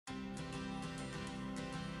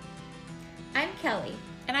I'm Kelly.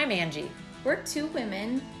 And I'm Angie. We're two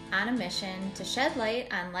women on a mission to shed light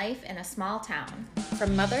on life in a small town.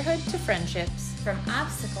 From motherhood to friendships, From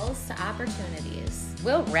obstacles to opportunities.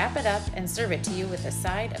 we'll wrap it up and serve it to you with a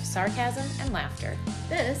side of sarcasm and laughter.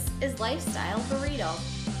 This is Lifestyle Burrito.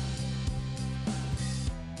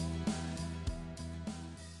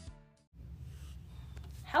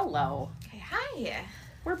 Hello. Okay, hi.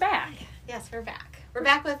 We're back. Yes, we're back. We're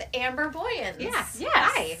back with Amber Boyens. Yes.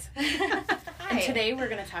 Hi. And today we're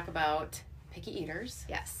going to talk about picky eaters,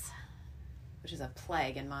 Yes. which is a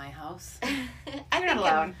plague in my house. You're not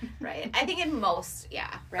alone. Right. I think in most,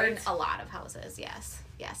 yeah. Or in Right. a lot of houses, yes.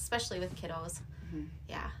 Yes, especially with kiddos. Mhm.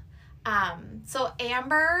 Yeah. So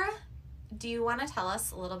Amber, do you want to tell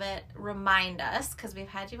us a little bit, remind us, because we've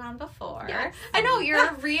had you on before. Yes. I know, you're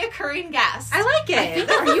a reoccurring guest. I like it.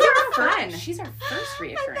 Are you our fun? first? She's our first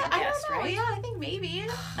reoccurring I guest, don't know, right? yeah, I think maybe.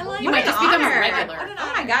 I like You it. might just become a honor. regular. What an Oh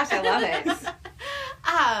my honor. gosh, I love it.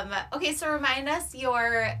 Okay, so remind us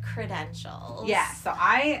your credentials. Yeah, so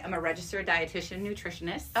I am a registered dietitian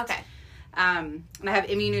nutritionist. Okay. And I have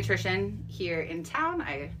Immune Nutrition here in town.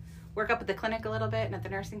 I work up at the clinic a little bit and at the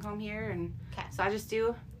nursing home here, and Okay. so I just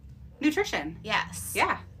do nutrition. Yes.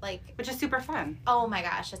 Yeah, Like, which is super fun. oh my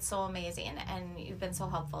gosh, it's so amazing, and you've been so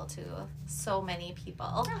helpful to so many people.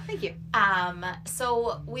 Oh, thank you.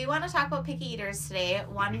 So we want to talk about picky eaters today.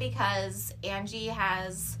 One, because Angie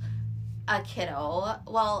has a kiddo.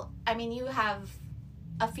 Well, I mean, you have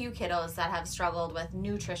a few kiddos that have struggled with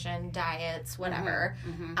nutrition, diets, whatever.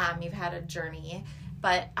 Mhm. You've had a journey,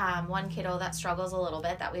 but one kiddo that struggles a little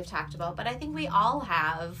bit that we've talked about. But I think we all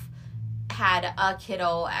have had a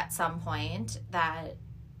kiddo at some point that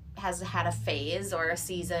has had a phase or a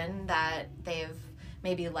season that they've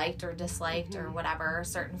maybe liked or disliked or whatever,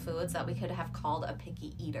 certain foods that we could have called a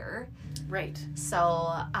picky eater. Right.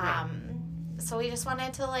 So so we just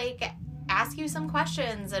wanted to like ask you some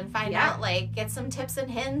questions and find Yeah. out, like, get some tips and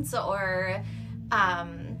hints, or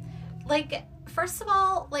like, first of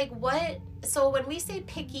all, like, so when we say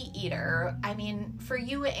picky eater, I mean, for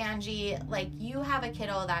you, Angie, like, you have a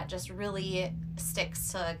kiddo that just really sticks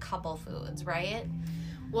to a couple foods, right?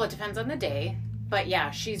 Well, it depends on the day. But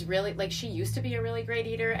yeah, she's really, like, she used to be a really great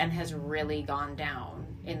eater and has really gone down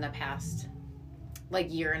in the past,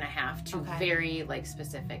 like, year and a half to Okay. very, like,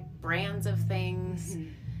 specific brands of things.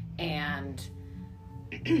 Mhm.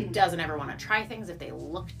 And doesn't ever want to try things if they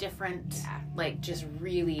look different. Yeah. Like, just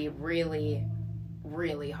really, really,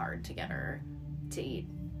 really hard to get her to eat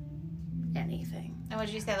anything. And would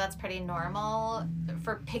you say that's pretty normal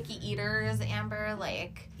for picky eaters, Amber?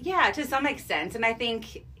 Like, Yeah, to some extent. And I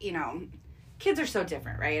think, kids are so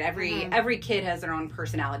different, right? Every kid has their own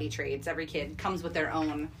personality traits. Every kid comes with their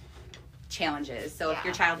own challenges. So if Yeah.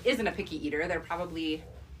 your child isn't a picky eater, they're probably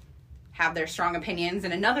have their strong opinions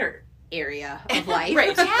in another area of life.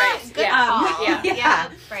 Right. yes, good Yeah. call. Yeah. Yeah,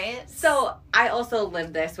 right? So I also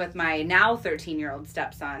lived this with my now 13-year-old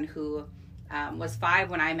stepson, who was 5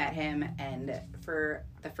 when I met him, and for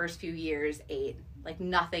the first few years ate like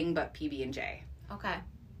nothing but PB&J. Okay.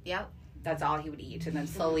 Yep. That's all he would eat, and then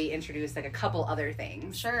slowly introduce like a couple other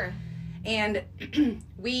things. Sure. And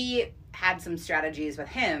we had some strategies with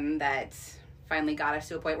him that finally got us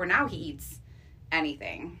to a point where now he eats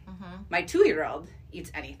anything. Mm-hmm. My 2-year-old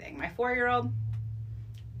eats anything. My 4-year-old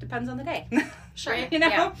depends on the day. Sure. You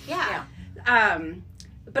know? Yeah.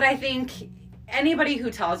 But I think anybody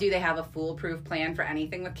who tells you they have a foolproof plan for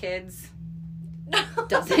anything with kids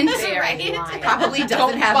doesn't. They are Right? lying. Probably doesn't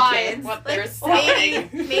Don't have buy kids. what they're Like, saying.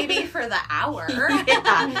 maybe for the hour.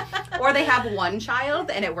 Yeah. Or they have one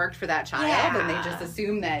child and it worked for that child, and they Yeah. just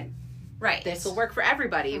assume that Right. this will work for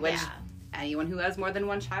everybody, which Yeah. anyone who has more than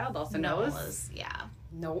one child also knows. Yeah.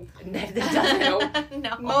 Nope. That doesn't.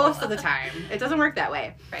 No. Most of the time, it doesn't work that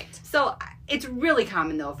way. Right. So it's really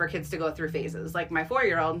common, though, for kids to go through phases. Like my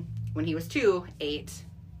 4-year-old, when he was 2, ate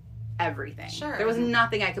everything. Sure. There was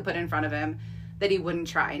nothing I could put in front of him that he wouldn't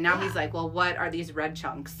try. Now Yeah. he's like, well, what are these red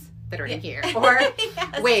chunks that are in Yeah. here? Or,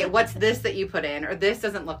 Yes. wait, what's this that you put in? Or this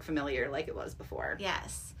doesn't look familiar like it was before.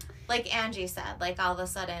 Yes. Like Angie said, like, all of a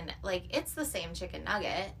sudden, like, it's the same chicken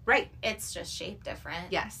nugget. Right. It's just shaped different.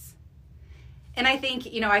 Yes. And I think,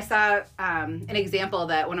 I saw an example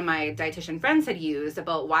that one of my dietitian friends had used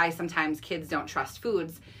about why sometimes kids don't trust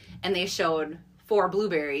foods. And they showed 4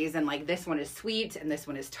 blueberries, and like this one is sweet, and this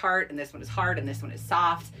one is tart, and this one is hard, and this one is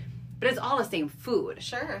soft. But it's all the same food.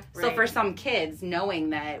 Sure. So Right. for some kids, knowing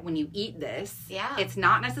that when you eat this, Yeah. it's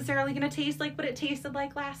not necessarily going to taste like what it tasted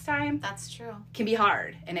like last time, That's true. can be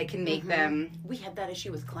hard. And it can make them... We had that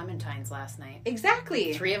issue with clementines last night.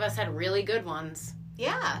 Exactly. 3 of us had really good ones.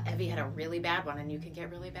 Yeah. Have you had a really bad one? And you can get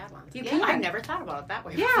really bad ones. You can. I've never thought about it that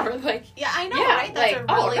way Yeah. before. Like, Yeah, I know, Yeah, right? That's like,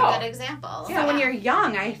 a really no. good example. So when you're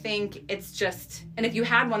young, I think it's just, and if you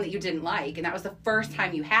had one that you didn't like, and that was the first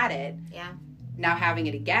time you had it, Yeah. now having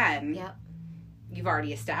it again, Yep. you've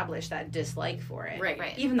already established that dislike for it.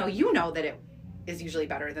 right. Even though you know that it is usually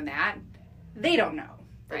better than that, they don't know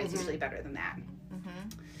that it's Mhm. usually better than that. Mm-hmm.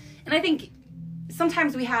 And I think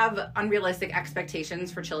sometimes we have unrealistic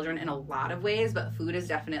expectations for children in a lot of ways, but food is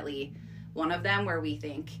definitely one of them where we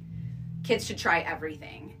think kids should try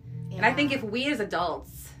everything. Yeah. And I think if we as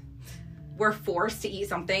adults were forced to eat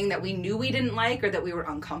something that we knew we didn't like or that we were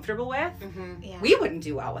uncomfortable with, Mm-hmm. Yeah. we wouldn't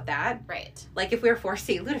do well with that. Right. Like if we were forced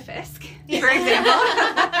to eat lutefisk, for example.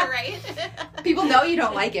 Right. People know you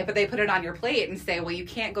don't like it, but they put it on your plate and say, well, you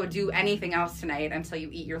can't go do anything else tonight until you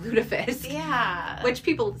eat your lutefisk. Yeah. Which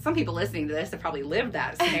some people listening to this have probably lived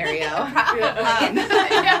that scenario. Probably.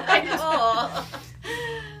 Oh.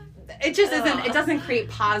 It just isn't, it doesn't create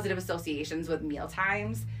positive associations with meal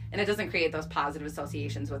times, and it doesn't create those positive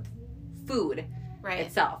associations with food Right.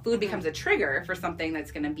 itself. Food becomes a trigger for something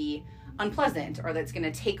that's going to be unpleasant or that's going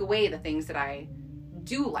to take away the things that I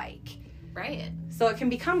do like. Right. So it can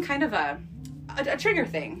become kind of a trigger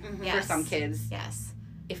thing for Yes. some kids Yes.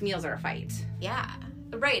 if meals are a fight. Yeah.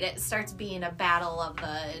 Right. It starts being a battle of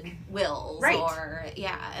the wills. Right. Or,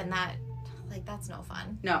 yeah. And that, like, that's no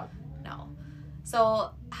fun. No. No.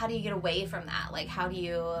 So how do you get away from that? Like, how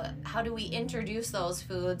do we introduce those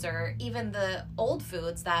foods or even the old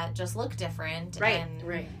foods that just look different Right. and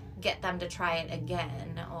Right. get them to try it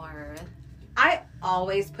again? Or I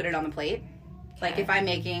always put it on the plate. Like Okay. if I'm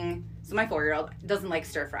making, so my 4-year-old doesn't like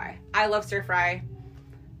stir fry. I love stir fry.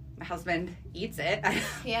 My husband eats it.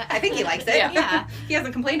 yeah, I think he likes it. Yeah. He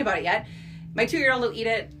hasn't complained about it yet. My 2-year-old will eat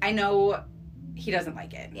it. I know he doesn't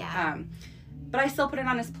like it. Yeah. But I still put it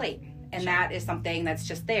on his plate. And Sure. that is something that's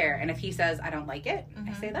just there. And if he says, I don't like it, I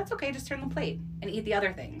Mhm. say, that's okay, just turn the plate and eat the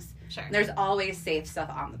other things. Sure. And there's always safe stuff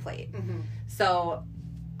on the plate. Mm-hmm. So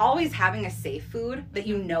always having a safe food that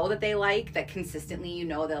you know that they like, that consistently you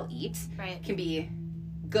know they'll eat, Right. can be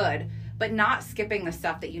good. But not skipping the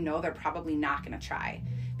stuff that you know they're probably not going to try.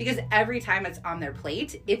 Because every time it's on their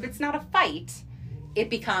plate, if it's not a fight, it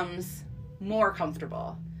becomes more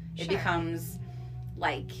comfortable. It Sure. becomes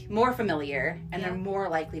like more familiar, and Yeah. they're more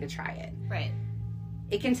likely to try it. Right.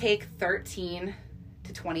 It can take 13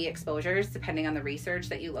 to 20 exposures, depending on the research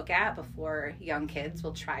that you look at, before young kids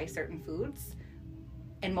will try certain foods.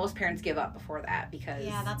 And most parents give up before that because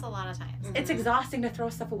Yeah, that's a lot of times. it's exhausting to throw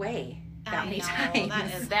stuff away that I many know, times. that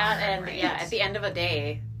is That hard, and right? yeah, at the end of a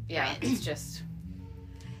day, yeah, Right. it's just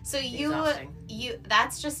So you exhausting.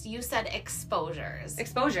 that's just, you said exposures.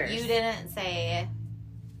 Exposures. You didn't say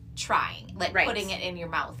trying, like Right. putting it in your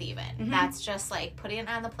mouth even. Mhm. That's just like putting it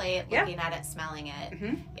on the plate, Yeah. looking at it, smelling it.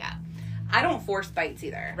 Mhm. Yeah. I don't force bites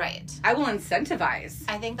either. Right. I will incentivize.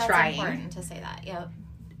 I think that's trying. important to say that. Yep.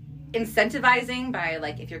 Incentivizing by,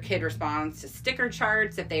 like, if your kid responds to sticker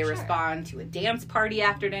charts, if they Sure. respond to a dance party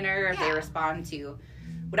after dinner, if they Yeah. respond to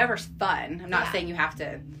whatever's fun. I'm not Yeah. saying you have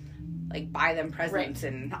to, like, buy them presents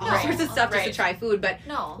and all No. sorts of stuff just to Right. try food, but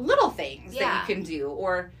No. little things Yeah. that you can do.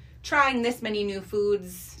 Or trying this many new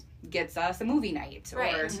foods gets us a movie night.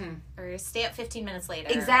 Right. Or, Mhm. Or stay up 15 minutes later.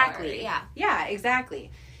 Exactly. Or, yeah. Yeah, exactly.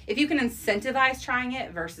 If you can incentivize trying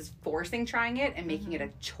it versus forcing trying it and making Mm-hmm.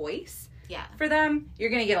 it a choice Yeah. for them, you're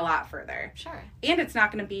going to get a lot further. Sure. And it's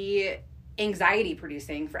not going to be anxiety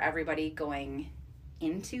producing for everybody going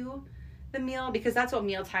into the meal, because that's what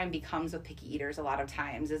mealtime becomes with picky eaters a lot of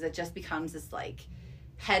times, is it just becomes this like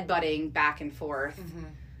headbutting back and forth. Mhm.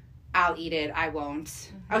 I'll eat it, I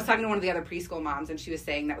won't. I was talking to one of the other preschool moms, and she was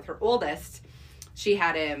saying that with her oldest, she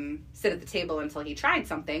had him sit at the table until he tried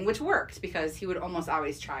something, which worked because he would almost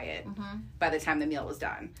always try it Mm-hmm. by the time the meal was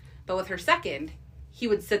done. But with her second, he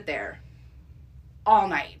would sit there all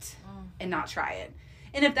night and not try it.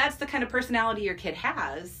 And if that's the kind of personality your kid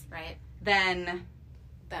has, Right. then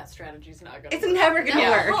That strategy's not good. it's never going to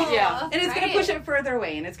No. work. Yeah. And it's going Right. to push it further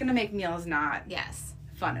away, and it's going to make meals not Yes.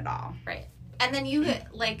 fun at all. Right. And then you,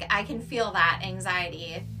 like, I can feel that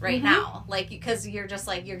anxiety right Mhm. now. Like, because you're just,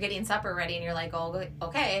 like, you're getting supper ready and you're like, oh,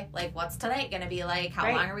 okay, like, what's tonight going to be like? How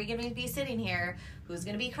Right. long are we going to be sitting here? Who's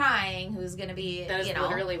going to be crying? Who's going to be, That is you know?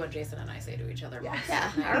 literally what Jason and I say to each other. Yeah. most Yeah.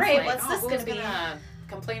 of the All time. right, It's what's this who's gonna be? gonna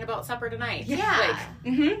complain about supper tonight? Yeah.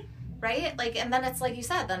 Mm-hmm. Right? Like, and then it's like you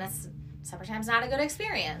said, then it's, supper time's not a good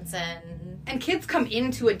experience. And kids come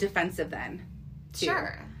into it defensive then, too.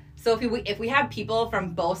 Sure. So if we have people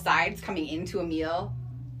from both sides coming into a meal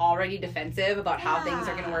already defensive about how things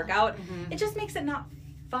are going to Yeah. work out, Mhm. it just makes it not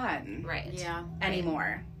fun Right. Yeah.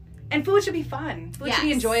 anymore. And food should be fun. Food should be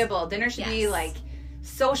Yes. enjoyable. Dinner should be Yes. like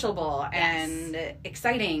sociable Yes. and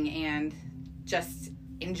exciting and just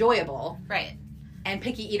enjoyable. Right. And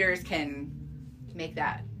picky eaters can make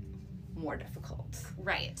that more difficult.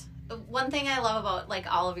 Right. One thing I love about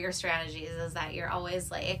like all of your strategies is that you're always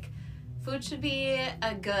like, food should be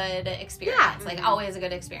a good experience. Yeah. Like always a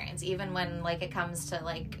good experience, even when like it comes to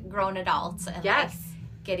like grown adults and Yes.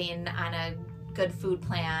 like getting on a good food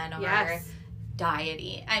plan or Yes.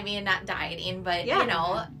 dieting. I mean, not dieting, but Yeah. you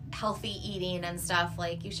know, healthy eating and stuff.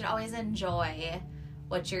 Like you should always enjoy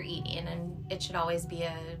what you're eating, and it should always be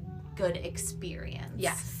a good experience.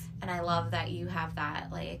 Yes. And I love that you have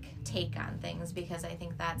that like take on things, because I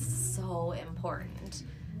think that's so important.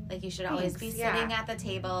 Like you should always be Thanks, yeah. sitting at the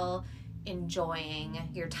table enjoying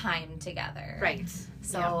your time together. Right.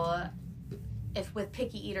 So if with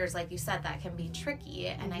picky eaters, like you said, that can be tricky,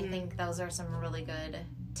 and I Mhm. think those are some really good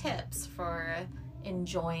tips for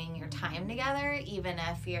enjoying your time together, even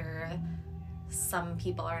if some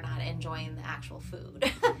people are not enjoying the actual food.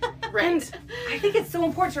 Right. And I think it's so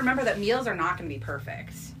important to remember that meals are not going to be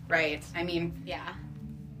perfect, right? I mean, Yeah.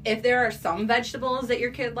 if there are some vegetables that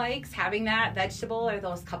your kid likes, having that vegetable or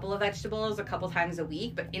those couple of vegetables a couple times a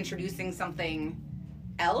week, but introducing something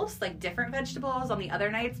else, like different vegetables on the other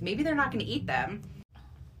nights, maybe they're not going to eat them.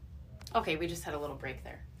 Okay, we just had a little break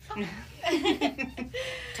there.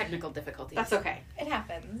 Technical difficulties. That's okay. It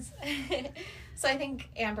happens. So I think,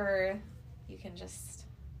 Amber, you can just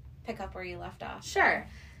pick up where you left off. Sure.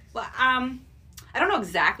 Well, I don't know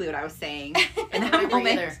exactly what I was saying in that I don't remember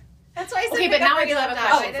moment. either. That's why I said Okay, pick but up now where I you do have left a off.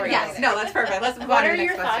 question I didn't for you. Yes, either. no, that's perfect. Let's move What on to are the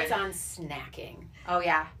your next thoughts question. on snacking? Oh,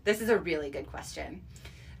 yeah. This is a really good question.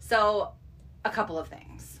 So, a couple of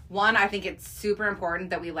things. One, I think it's super important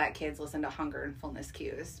that we let kids listen to hunger and fullness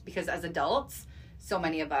cues, because as adults, so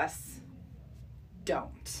many of us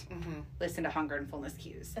don't Mm-hmm. listen to hunger and fullness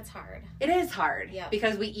cues. It's hard. It is hard Yeah.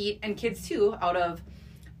 because we eat, and kids too, out of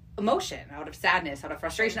emotion, out of sadness, out of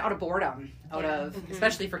frustration, out of boredom, out Yeah. of, Mhm.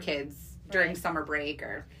 especially for kids during Right. summer break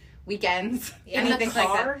or weekends, Yeah. anything In the like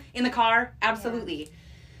that. car? In the car, absolutely.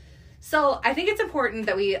 So I think it's important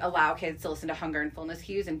that we allow kids to listen to hunger and fullness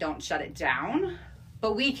cues and don't shut it down,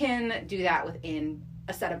 but we can do that within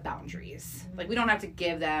a set of boundaries. Like we don't have to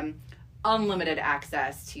give them unlimited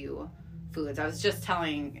access to foods. I was just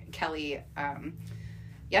telling Kelly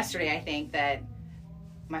yesterday, I think, that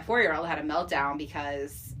my 4-year-old had a meltdown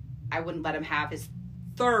because I wouldn't let him have his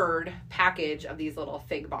third package of these little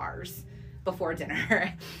fig bars before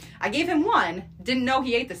dinner. I gave him one, didn't know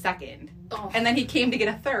he ate the second. Oh. And then he came to get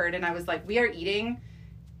a third, and I was like, we are eating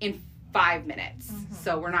in 5 minutes,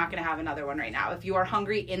 so we're not going to have another one right now. If you are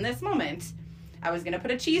hungry in this moment, I was going to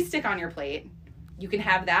put a cheese stick on your plate. You can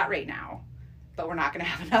have that right now, but we're not going to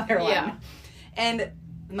have another Yeah. one. And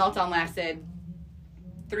the meltdown lasted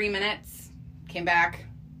 3 minutes, came back,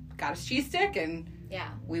 got his cheese stick, and Yeah.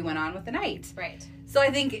 we went on with the night. Right. So I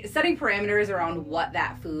think setting parameters around what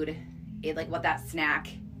that food is, like what that snack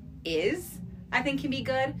is, I think can be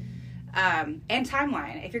good. And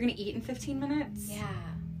timeline. If you're going to eat in 15 minutes, Yeah.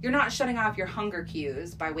 you're not shutting off your hunger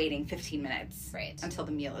cues by waiting 15 minutes Right. until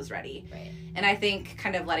the meal is ready. Right. And I think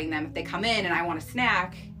kind of letting them, if they come in and I want a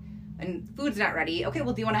snack and food's not ready, okay,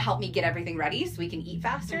 well, do you want to help me get everything ready so we can eat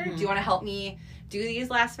faster? Mhm. Do you want to help me do these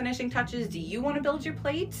last finishing touches? Do you want to build your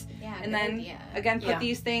plate? Yeah. And good then, idea. again, put Yeah.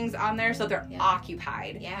 these things on there so they're Yeah.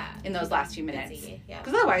 occupied Yeah. in those last few minutes. Busy. Yeah.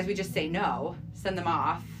 Because otherwise we just say no, send them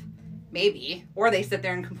off, maybe, or they sit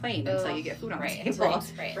there and complain until Ugh, you get food on right, the table.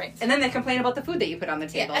 Right. And then they complain about the food that you put on the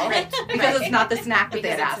table. Yeah. Right. Because Right. it's not the snack that they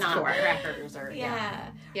Because had it's asked not for. crackers or Yeah.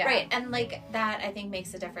 Yeah. Right. And like that, I think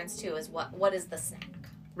makes a difference too. Is what is the snack?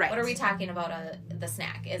 Right. What are we talking about? The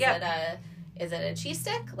snack? Is Yep. it a cheese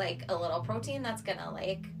stick, like a little protein that's gonna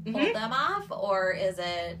like Mhm. hold them off, or is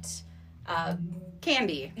it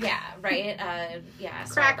Candy. yeah, right, yeah,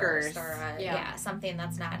 Crackers. Starburst or Yeah. something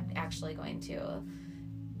that's not actually going to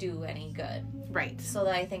do any good. Right. So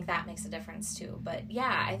I think that makes a difference too. But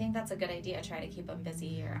yeah, I think that's a good idea. Try to keep them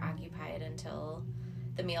busy or occupied until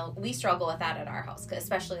the meal. We struggle with that at our house,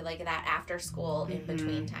 especially like that after school in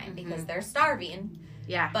between time, because they're starving,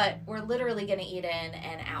 Yeah. but we're literally going to eat in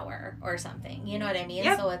an hour or something. You know what I mean?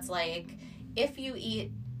 Yep. So it's like if you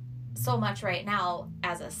eat so much right now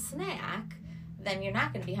as a snack, then you're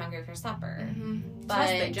not going to be hungry for supper. Mm-hmm. But Plus,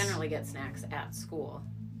 they generally get snacks at school,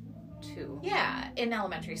 too. yeah, in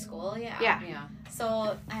elementary school, yeah. Yeah. Yeah.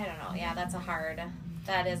 So I don't know. Yeah, that is a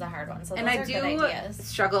hard one. So And those I are do good ideas.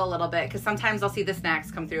 struggle a little bit because sometimes I'll see the snacks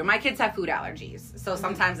come through. My kids have food allergies. So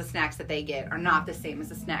sometimes the snacks that they get are not the same as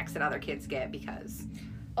the snacks that other kids get because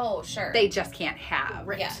Oh, sure. they just can't have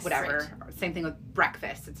Yes, whatever. Same thing with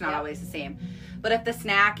breakfast. It's not Yep. always the same. But if the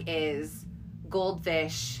snack is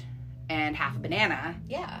goldfish and half a banana.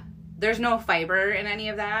 Yeah. There's no fiber in any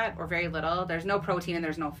of that, or very little. There's no protein and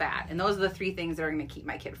there's no fat. And those are the 3 things that are going to keep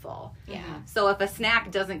my kid full. Yeah. So if a snack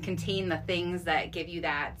doesn't contain the things that give you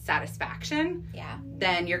that satisfaction, Yeah.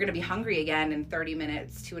 then you're going to be hungry again in 30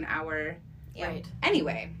 minutes to an hour. Yeah. Right.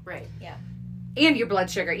 Anyway. Right. Yeah. And your blood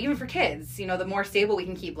sugar, even for kids, you know, the more stable we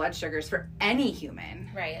can keep blood sugars for any human,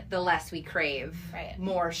 Right. the less we crave Right.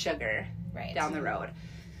 more sugar Right. down the road.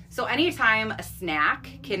 So anytime a snack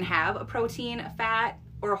can have a protein, a fat,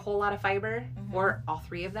 or a whole lot of fiber, or all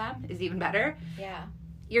 3 of them is even better, Yeah.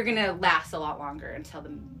 you're going to last a lot longer until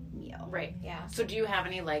the meal. Right. Yeah. So do you have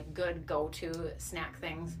any like good go-to snack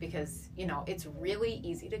things? Because, you know, it's really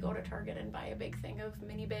easy to go to Target and buy a big thing of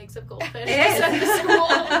mini bags of goldfish It is. to send to school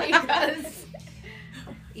because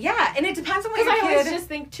Yeah, and it depends on what your I always kid... just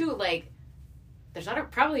think too, like, there's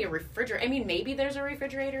not probably a refrigerator. I mean, maybe there's a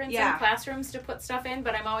refrigerator in Yeah. some classrooms to put stuff in,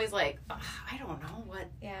 but I'm always like, ugh, I don't know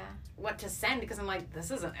Yeah. what to send because I'm like,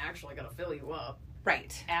 this isn't actually going to fill you up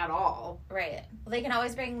Right. at all. Right. Well, they can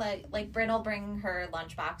always bring like Bryn will bring her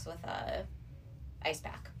lunchbox with a ice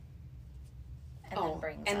pack. And then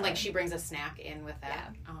brings like she brings a snack in with that.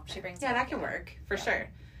 Yeah. Oh, okay. she brings Yeah, that can work, for sure.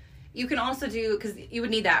 You can also do, because you would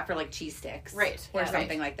need that for like cheese sticks. Right. Or Yeah,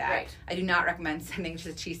 something like that. Right. I do not recommend sending just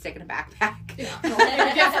a cheese stick in a backpack. Yeah.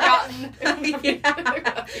 You get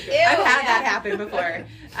forgotten. Yeah. I've had that happen before.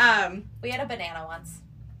 We had a banana once.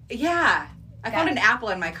 Yeah. I found an apple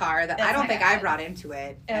in my car that I That's don't not think good. I brought into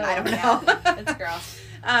it. And I don't yeah. know. It's gross.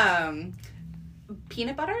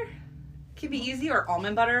 Peanut butter can be easy, or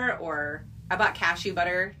almond butter, or I bought cashew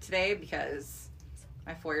butter today because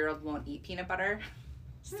my 4-year-old won't eat peanut butter.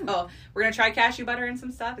 So we're going to try cashew butter and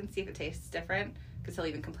some stuff and see if it tastes different, because he'll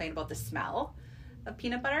even complain about the smell of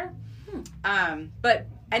peanut butter. But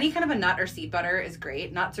any kind of a nut or seed butter is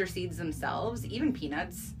great. Nuts or seeds themselves, even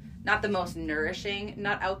peanuts. Not the most nourishing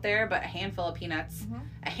nut out there, but a handful of peanuts.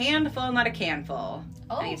 A handful, not a canful.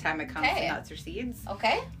 Oh, anytime it comes okay. to nuts or seeds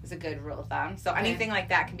Okay. is a good rule of thumb. So anything like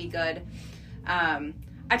that can be good.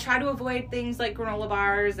 I try to avoid things like granola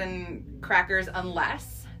bars and crackers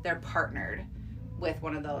unless they're partnered with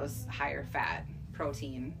one of those higher fat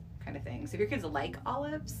protein kind of things. If your kids like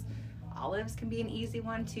olives can be an easy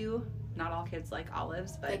one too. Not all kids like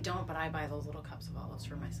olives, but They don't, but I buy those little cups of olives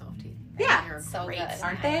for myself too. Yeah. They're So great. good.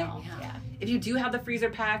 aren't I they? know. Yeah. If you do have the freezer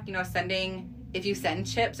pack, you know, if you send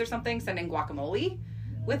chips or something, sending guacamole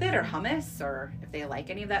with it, or hummus, or if they like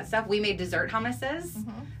any of that stuff. We made dessert hummuses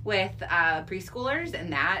with preschoolers,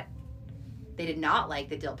 and that they did not like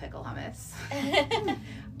the dill pickle hummus.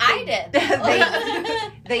 I did.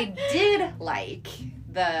 They did like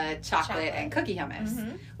the chocolate and cookie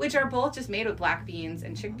hummus, which are both just made with black beans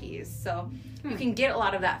and chickpeas. So you can get a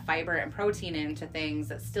lot of that fiber and protein into things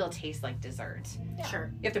that still taste like dessert. Yeah.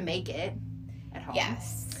 Sure. You have to make it at home.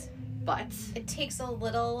 Yes. But It takes a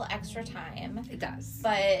little extra time. it does.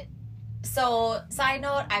 But so, side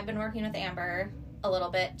note, I've been working with Amber a little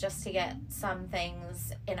bit just to get some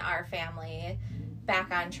things in our family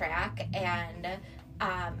back on track, and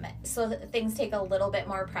so things take a little bit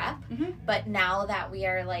more prep. But now that we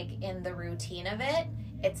are like in the routine of it,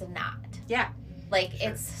 it's not. Yeah. Like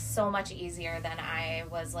it's so much easier than I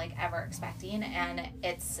was like ever expecting, and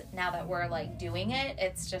it's now that we're like doing it,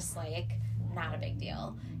 it's just like not a big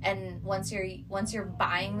deal. And once you're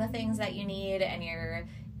buying the things that you need, and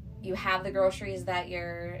you have the groceries that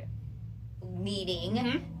you're needing,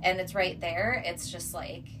 and it's right there, it's just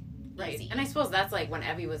like Right. easy. And I suppose that's like when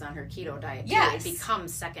Evie was on her keto diet too. Yes. It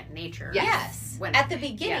becomes second nature. Yes. When- At the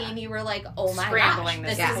beginning, you were like, "Oh my gosh, Scrambling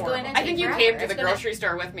this this is is going to horrible. take I think you forever. came to It's the gonna- grocery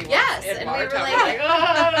store with me Yes, once in and we March. were I was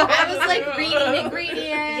like- I was like "Oh." reading ingredients,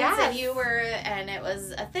 Yes. and it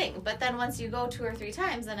was a thing. But then once you go 2 or 3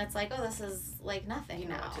 times, then it's like, oh, this is like nothing You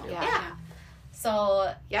know now. what to do. Yeah.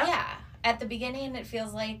 So Yep. yeah, at the beginning it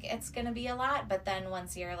feels like it's gonna be a lot, but then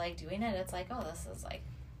once you're like doing it, it's like, oh, this is like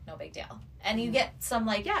no big deal. And you get some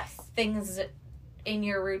like things in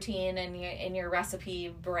your routine and in your recipe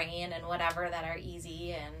brain and whatever that are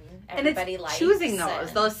easy and everybody it's likes. choosing and-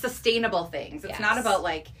 those sustainable things. It's Yes. not about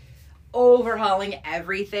like overhauling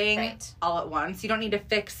everything Right. all at once. You don't need to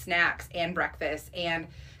fix snacks and breakfast, and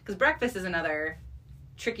because breakfast is another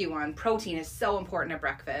tricky one. Protein is so important at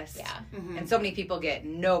breakfast. Yeah. And so many people get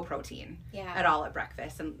no protein Yeah. at all at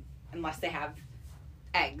breakfast, and unless they have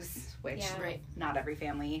eggs, which Yeah. Right. not every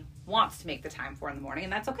family wants to make the time for in the morning,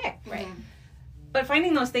 and that's okay. Right. But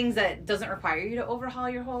finding those things that doesn't require you to overhaul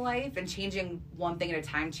your whole life, and changing one thing at a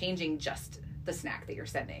time, changing just the snack that you're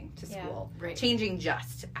sending to Yeah. school, Right. changing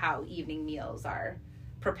just how evening meals are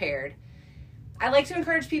prepared. I like to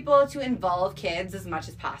encourage people to involve kids as much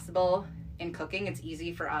as possible in cooking. It's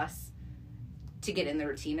easy for us to get in the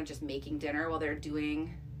routine of just making dinner while they're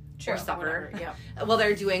doing or supper. Whatever, While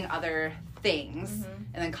they're doing other things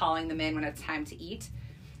and then calling them in when it's time to eat.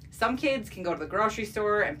 Some kids can go to the grocery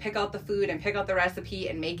store and pick out the food and pick out the recipe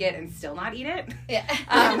and make it and still not eat it. Yeah.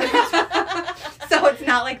 So it's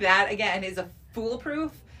not like that, again, is a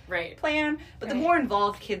foolproof right. plan. But the more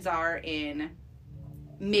involved kids are in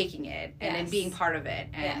making it and in being part of it,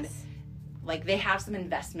 and like they have some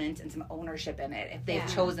investment and some ownership in it if they've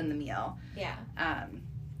chosen the meal,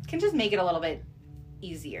 can just make it a little bit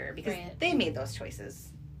easier because they made those choices.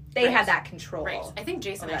 They had that control. Right. I think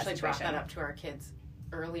Jason actually brought that up to our kids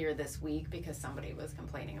earlier this week because somebody was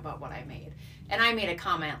complaining about what I made. And I made a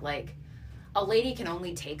comment like, a lady can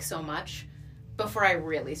only take so much before I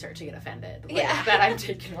really start to get offended. Like, that I'm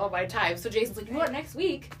taking all my time. So Jason's like, you know what, next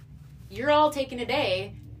week, you're all taking a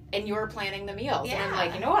day and you're planning the meals. And I'm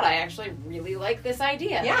like, you know what, I actually really like this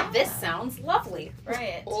idea. Yeah. This sounds lovely.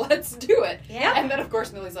 Right. Let's do it. Yeah. And then, of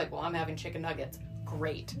course, Millie's like, well, I'm having chicken nuggets.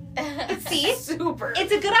 Great. See? Super.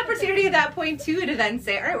 It's a good opportunity at that point, too, to then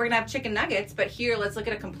say, all right, we're going to have chicken nuggets, but here, let's look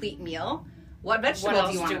at a complete meal. What vegetable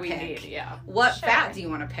do you want to pick? Yeah. What fat do you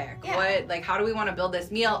want to pick? Yeah. How do we want to build this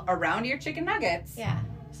meal around your chicken nuggets? Yeah.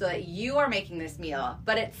 So that you are making this meal,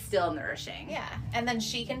 but it's still nourishing. Yeah. And then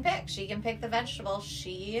she can pick. She can pick the vegetable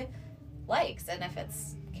she likes. And if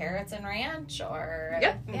it's carrots and ranch or...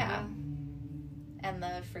 Yeah. And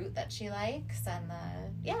the fruit that she likes and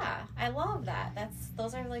I love that.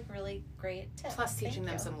 Those are like really great tips. Plus teaching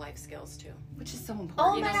them some life skills too. Which is so important.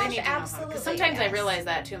 Oh You know, my they gosh, need to know how to- absolutely. 'cause sometimes I realize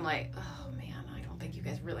that too. I'm like, oh man, I don't think you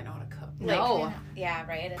guys really know how to cook. No. Yeah,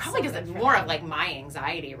 right. It's Probably so because it's good for more them. of like my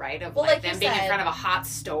anxiety, right? Of Well, like like you them being in said- front of a hot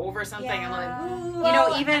stove or something. I'm like, ooh.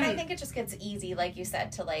 Well, even... and I think it just gets easy, like you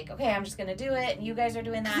said, to like, okay, I'm just going to do it, and you guys are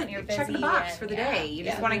doing that, and you're busy. Check the box and, for the day. You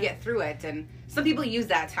just want to get through it. And some people use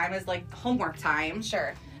that time as like homework time.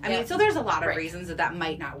 Sure. I mean, so there's a lot of reasons that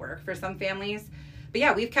might not work for some families. But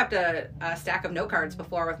yeah, we've kept a stack of note cards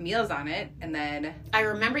before with meals on it, and then... I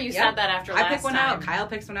remember you said that after last I pick one time. out, Kyle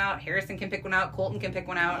picks one out, Harrison can pick one out, Colton can pick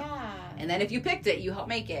one out. Yeah. And then if you picked it, you help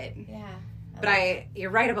make it. Yeah. But you're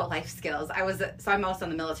right about life skills. I'm also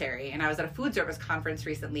in the military, and I was at a food service conference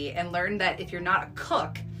recently and learned that if you're not a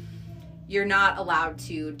cook, you're not allowed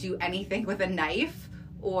to do anything with a knife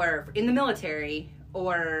or in the military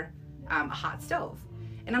or a hot stove.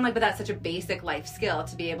 And I'm like, but that's such a basic life skill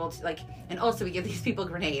to be able to and also we give these people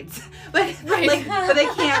grenades, but but they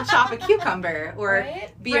can't chop a cucumber or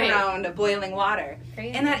be around boiling water.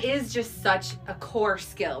 Crazy. And that is just such a core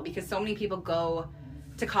skill because so many people go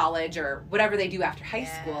to college or whatever they do after high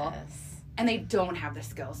school and they don't have the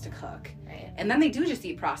skills to cook. Right. And then they do just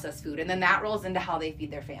eat processed food and then that rolls into how they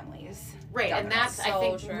feed their families. Right, and that's, So I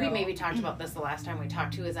think, true. we maybe talked about this the last time we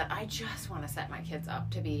talked too, is that I just want to set my kids up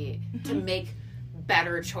to make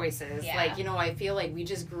better choices. Yeah. Like, I feel like we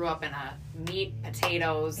just grew up in a meat,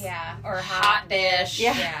 potatoes, or hot dish,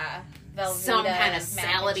 Velveeta, some kind of mac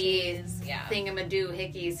and salady cheese. thingamadoo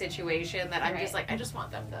hickey situation that I'm just like, I just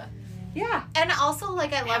want them to And also,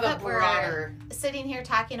 like, I love have a that broader... we're sitting here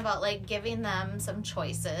talking about, like, giving them some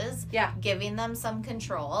choices. Yeah. Giving them some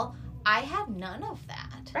control. I had none of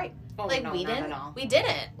that. Right. Oh, Like, no, we not didn't. at all. We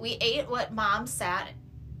didn't. We ate what Mom sat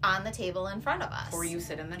on the table in front of us. Or you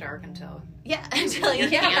sit in the dark until... until you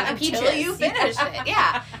can of until peaches. you finished it.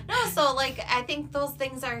 Yeah. No, so like I think those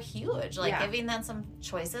things are huge. Like giving them some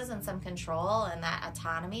choices and some control and that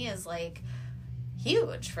autonomy is like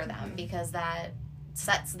huge for them because that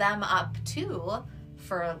sets them up too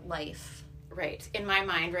for life. Right. In my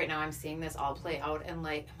mind right now I'm seeing this all play out and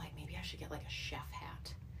like I'm like maybe I should get like a chef hat.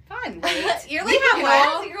 Fun. You're We like, have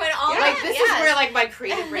what? You're going all Like in. this Yes. is where like my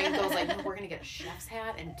creative brain goes like, no, we're gonna get a chef's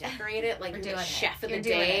hat and decorate it like We're you're doing the it. chef of You're the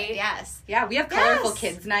doing day. it. Yes. Yeah, we have colorful Yes.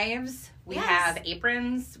 kids' knives. We Yes. have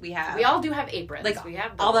aprons. We all do have aprons. Like we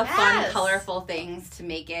have all the fun, Yes. colorful things to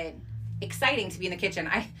make it exciting to be in the kitchen.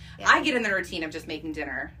 I get in the routine of just making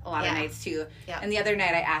dinner a lot of nights too. Yeah. And the other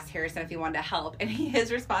night I asked Harrison if he wanted to help, and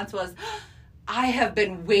his response was, "I have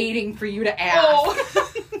been waiting for you to ask."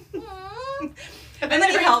 Oh. And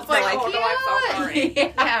then he helped. like, Like, oh no, I'm so sorry.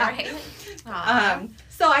 Yeah, right. Aw.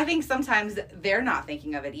 So I think sometimes they're not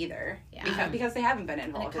thinking of it either because they haven't been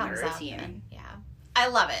And it involved in the comes up routine. and- I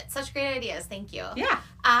love it. Such great ideas. Thank you. Yeah,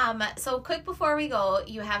 So quick before we go,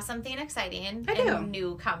 you have something exciting I do. and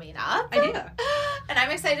new coming up. I do. And I'm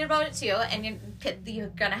excited about it too. And you're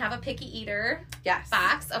gonna have a picky eater Yes.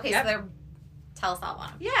 box. Okay, Yep. so tell us all about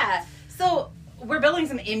them. Yeah. So we're building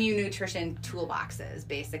some immunutrition toolboxes,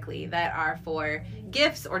 basically, that are for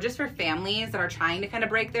gifts or just for families that are trying to kind of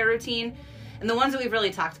break their routine. And the ones that we've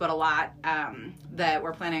really talked about a lot that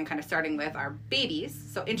we're planning on kind of starting with are babies.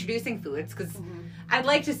 So introducing foods, because I'd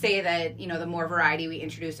like to say that, you know, the more variety we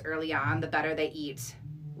introduce early on, the better they eat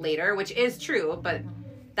later, which is true, but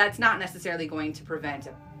that's not necessarily going to prevent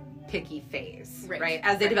a picky phase, right?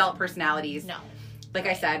 As they develop personalities. No. Like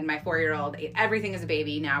I said, my 4-year-old ate everything as a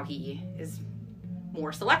baby. Now he is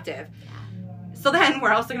more selective. So then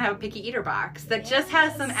we're also going to have a picky eater box that just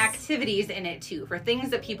has some activities in it too, for things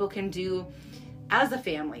that people can do as a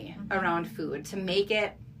family around food to make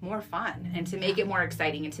it more fun and to make it more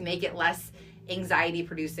exciting and to make it less anxiety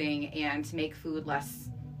producing and to make food less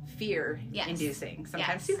fear inducing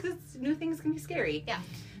sometimes too, because new things can be scary.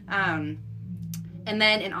 And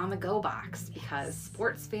then an on-the-go box, because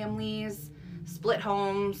sports families, split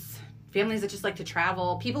homes, families that just like to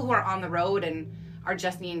travel, people who are on the road and are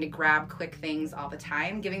just needing to grab quick things all the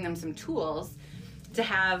time, giving them some tools to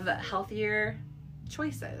have healthier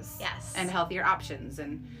choices and healthier options.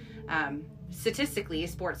 And statistically,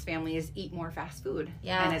 sports families eat more fast food.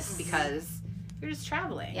 And it's because you're just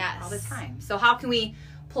traveling all the time. So how can we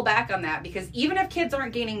pull back on that? Because even if kids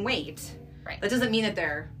aren't gaining weight, that doesn't mean that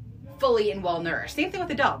they're fully and well nourished. Same thing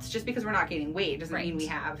with adults. Just because we're not gaining weight doesn't mean we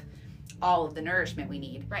have all of the nourishment we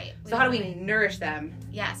need. So how do we nourish them?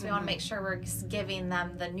 We want to make sure we're giving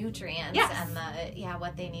them the nutrients and the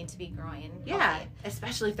what they need to be growing. healthy.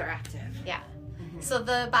 Especially if they're active. So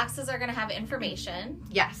the boxes are going to have information.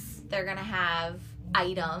 They're going to have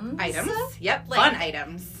items. Like, fun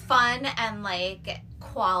items. Fun and like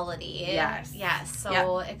quality.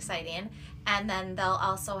 So exciting. And then they'll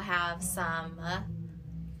also have some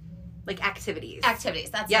like activities. That's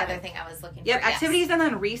the other thing I was looking for. Activities and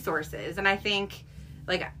then resources. And I think,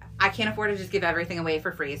 like, I can't afford to just give everything away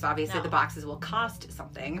for free, so obviously the boxes will cost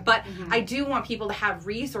something. But I do want people to have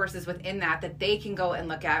resources within that they can go and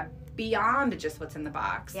look at beyond just what's in the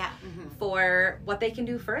box for what they can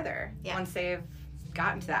do further once they've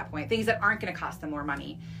gotten to that point. Things that aren't going to cost them more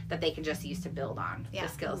money that they can just use to build on the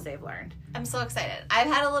skills they've learned. I'm so excited. I've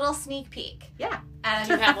had a little sneak peek. And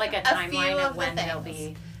you have like a timeline of when they'll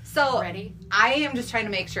be ready? I am just trying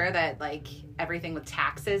to make sure that like everything with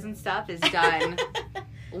taxes and stuff is done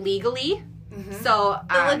legally. So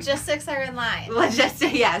the logistics are in line. So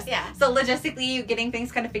logistically, getting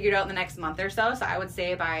things kind of figured out in the next month or so. So I would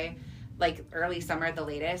say by like early summer at the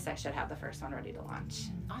latest, I should have the first one ready to launch.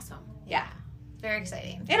 Awesome. Very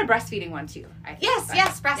exciting. And a breastfeeding one too, I think.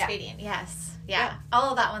 Breastfeeding.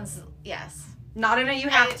 Oh, that one's Not in it you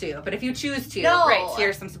have to, but if you choose to,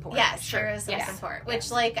 here's some support. Here is some support. Which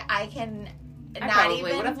like I probably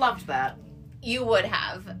would have loved that. You would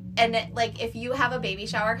have. And like if you have a baby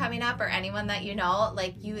shower coming up or anyone that you know,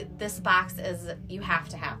 like this box you have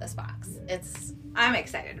to have this box. I'm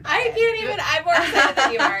excited. I'm more excited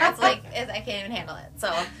than you are. I can't even handle it.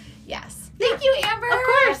 So yes. Thank you, Amber. Of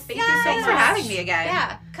course. Thank you so much for having me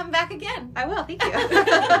again. Come back again. I will. Thank you.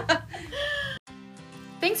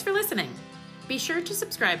 Thanks for listening. Be sure to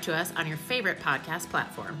subscribe to us on your favorite podcast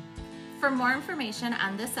platform. For more information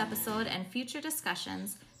on this episode and future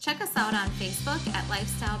discussions, check us out on Facebook at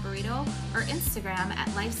Lifestyle Burrito or Instagram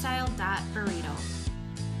at lifestyle.burrito.